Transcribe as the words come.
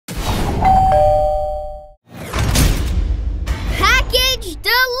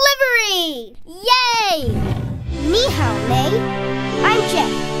hao, May. I'm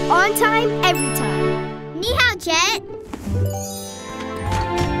Jet. On time, every time. Ni hao, Jet.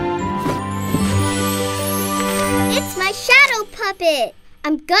 It's my shadow puppet.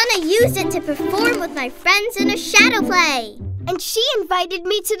 I'm gonna use it to perform with my friends in a shadow play. And she invited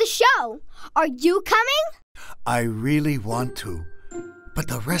me to the show. Are you coming? I really want to. But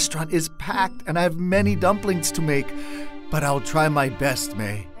the restaurant is packed and I have many dumplings to make. But I'll try my best,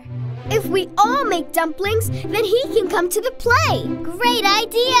 May. If we all make dumplings, then he can come to the play. Great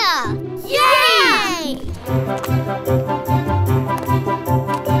idea! Yay!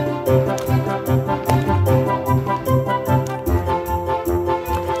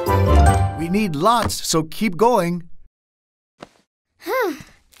 We need lots, so keep going.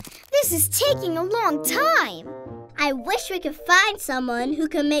 This is taking a long time. I wish we could find someone who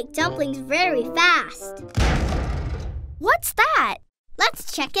can make dumplings very fast. What's that?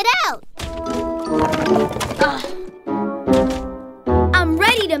 Let's check it out. I'm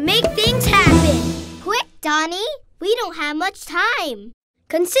ready to make things happen. Quick, Donnie. We don't have much time.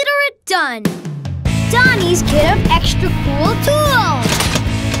 Consider it done. Donnie's kit of extra cool tools.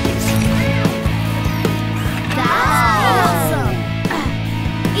 That's awesome.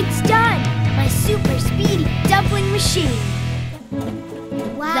 It's done. My super speedy dumpling machine.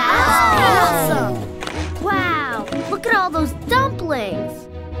 Wow. That's awesome. Wow. Look at all those dumplings.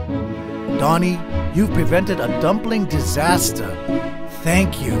 Donnie, you've prevented a dumpling disaster.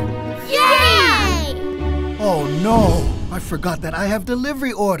 Thank you. Yay! Oh no, I forgot that I have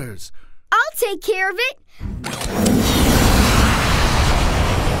delivery orders. I'll take care of it.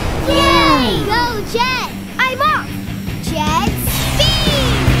 Yay! Go, Jet! I'm off! Jet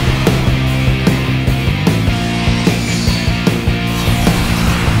speed!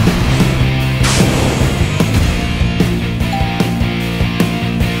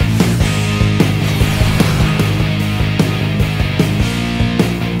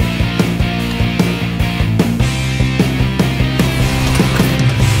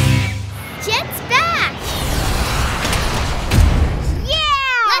 Jet's back! Yeah!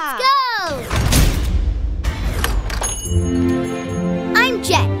 Let's go! I'm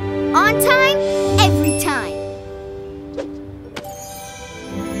Jet. On time, every time.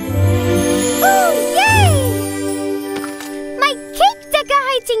 Oh, yay! My cake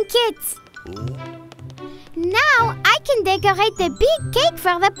decorating kit! Now I can decorate the big cake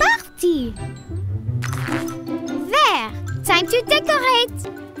for the party. There! Time to decorate!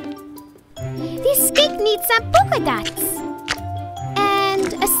 This cake needs some polka dots.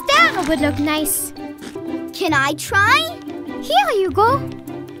 And a star would look nice. Can I try? Here you go.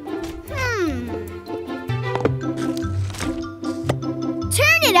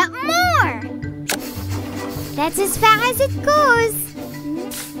 Turn it up more. That's as far as it goes.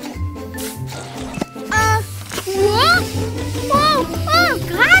 Whoa! Whoa! Oh,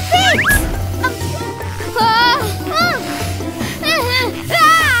 grab it!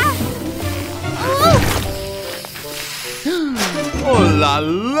 Oh la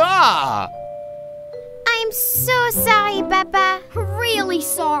la! I'm so sorry, Papa. Really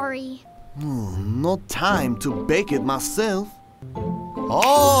sorry. No time to bake it myself.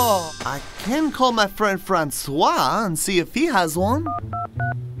 Oh, I can call my friend Francois and see if he has one.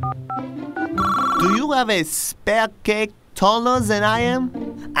 Do you have a spare cake taller than I am?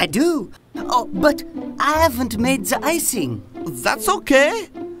 I do. Oh, but I haven't made the icing. That's okay.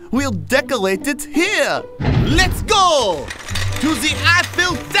 We'll decorate it here. Let's go! To the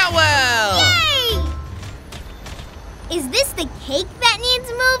Eiffel Tower! Yay! Is this the cake that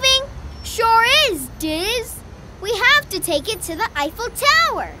needs moving? Sure is, Diz. We have to take it to the Eiffel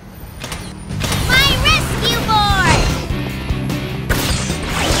Tower. My rescue board!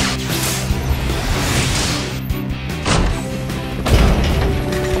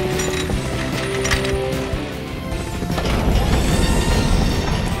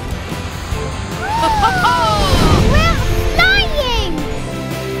 We're flying!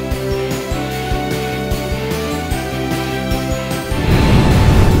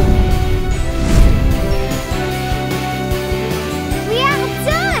 We are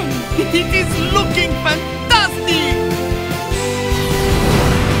done! It is looking fantastic!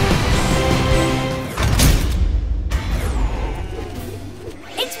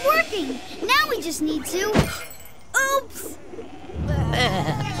 It's working! Now we just need to... Oops!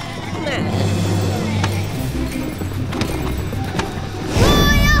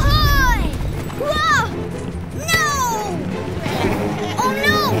 Ahoy, ahoy! Whoa! No! Oh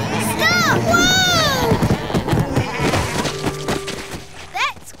no! Stop! Whoa!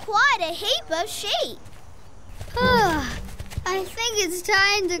 That's quite a heap of sheep. I think it's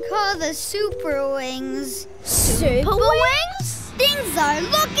time to call the Superwings. Superwings? Things are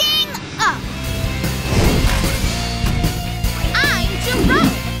looking up. I'm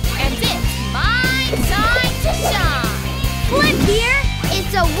Jerome, and it's my time to shine. Flip here.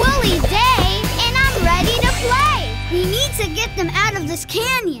 It's a woolly day, and I'm ready to play. We need to get them out of this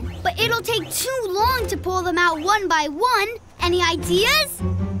canyon, but it'll take too long to pull them out one by one. Any ideas?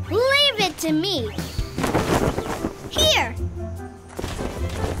 Leave it to me. Here.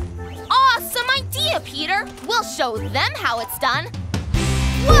 Awesome idea, Peter. We'll show them how it's done.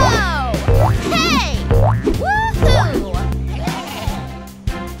 Whoa! Hey! Woohoo!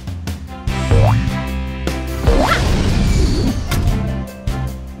 Ha!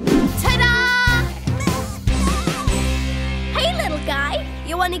 Ta-da! Hey, little guy.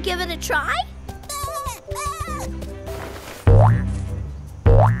 You want to give it a try?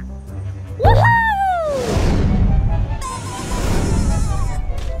 Woohoo!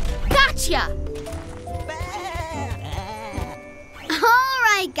 Gotcha! All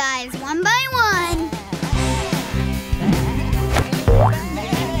right, guys, one by one.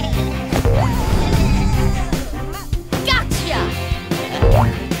 Gotcha!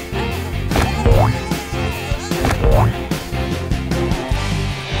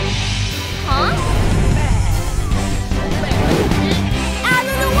 Huh? Out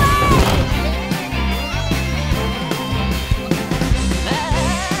of the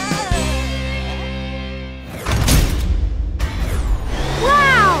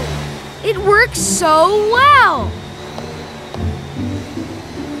Wow! It works so well!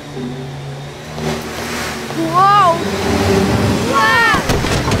 Whoa! Wow!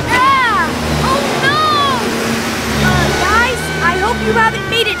 Ah! Oh no! Guys, I hope you haven't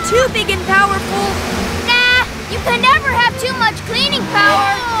made it too big and powerful. Nah, you can never have too much cleaning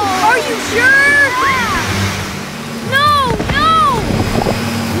power. Are you sure? No! No!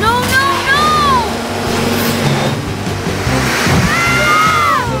 No, no, no!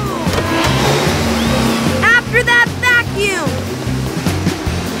 After that vacuum!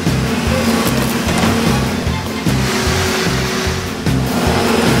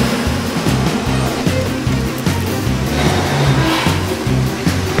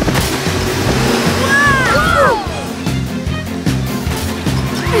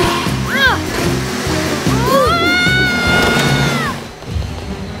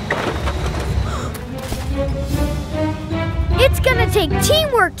 It's gonna take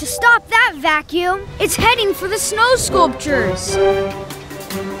teamwork to stop that vacuum. It's heading for the snow sculptures.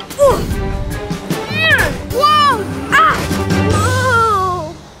 Whoa! Ah!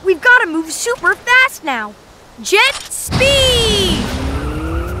 Whoa! We've got to move super fast now. Jet speed!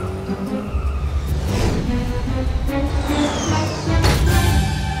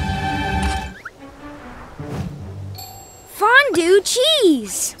 Fondue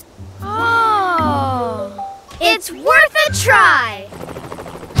cheese. Oh. It's worth a try.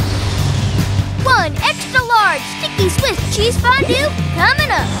 One extra large sticky Swiss cheese fondue coming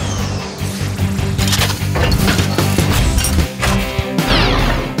up.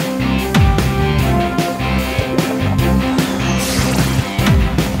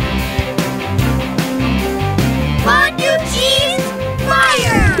 Fondue cheese,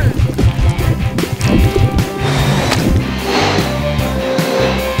 fire!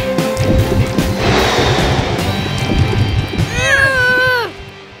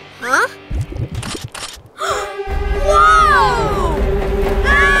 Huh? Whoa!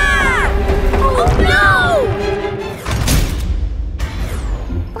 Ah! Oh no!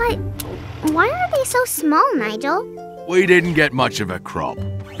 But why are they so small, Nigel? We didn't get much of a crop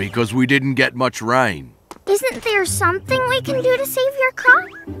because we didn't get much rain. Isn't there something we can do to save your crop?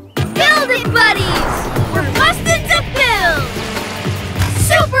 Build it, buddies! We're busted to build!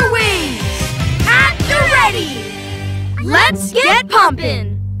 Superwings! At the ready! Let's get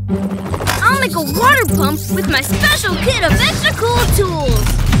pumping! I'll make a water pump with my special kit of extra cool tools.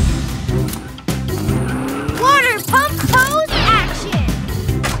 Water pump pose action!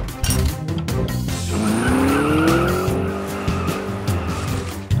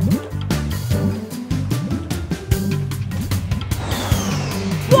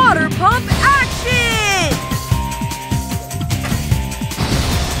 Water pump action!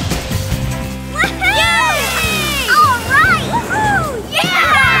 All right! Woohoo!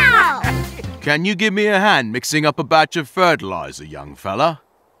 Yeah! Can you give me a hand mixing up a batch of fertilizer, young fella?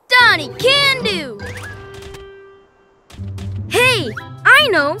 Donnie can do! Hey, I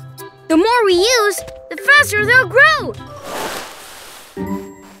know! The more we use, the faster they'll grow!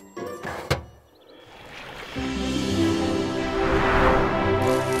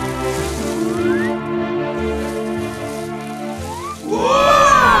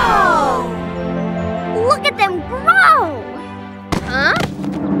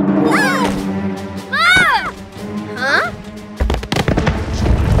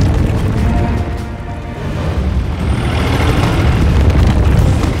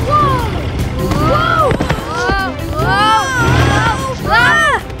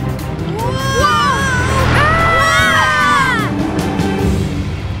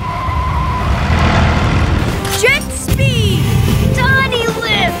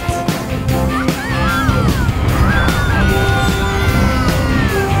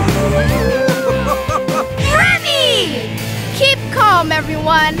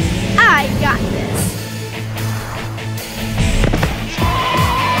 on. I got this.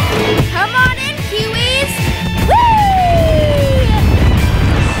 Come on in, Kiwis. Whee!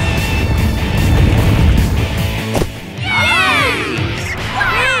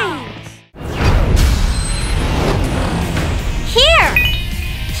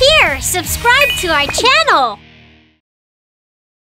 Here, subscribe to our channel.